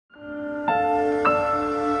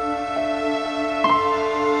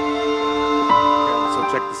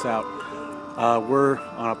check this out. We're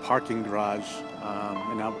on a parking garage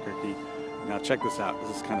in Albuquerque. Now check this out.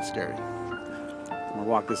 This is kind of scary. I'm gonna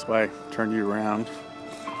walk this way, turn you around,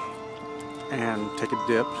 and take a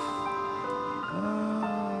dip.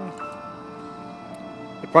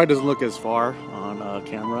 It probably doesn't look as far on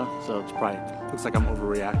camera, so it's probably looks like I'm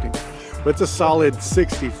overreacting. But it's a solid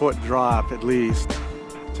 60-foot drop at least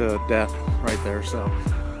to death right there. So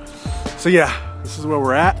yeah, this is where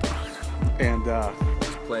we're at, and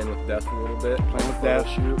just playing with death a little bit. Playing with death.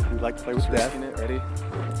 Shoot. We like to play with death. It. Ready?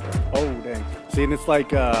 Oh dang! See, and it's like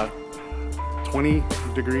 20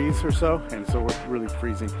 degrees or so, and so we're really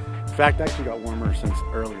freezing. In fact, it actually got warmer since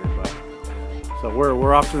earlier. But so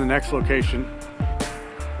we're off to the next location,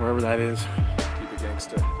 wherever that is. Keep it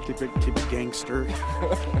gangster. Keep it gangster.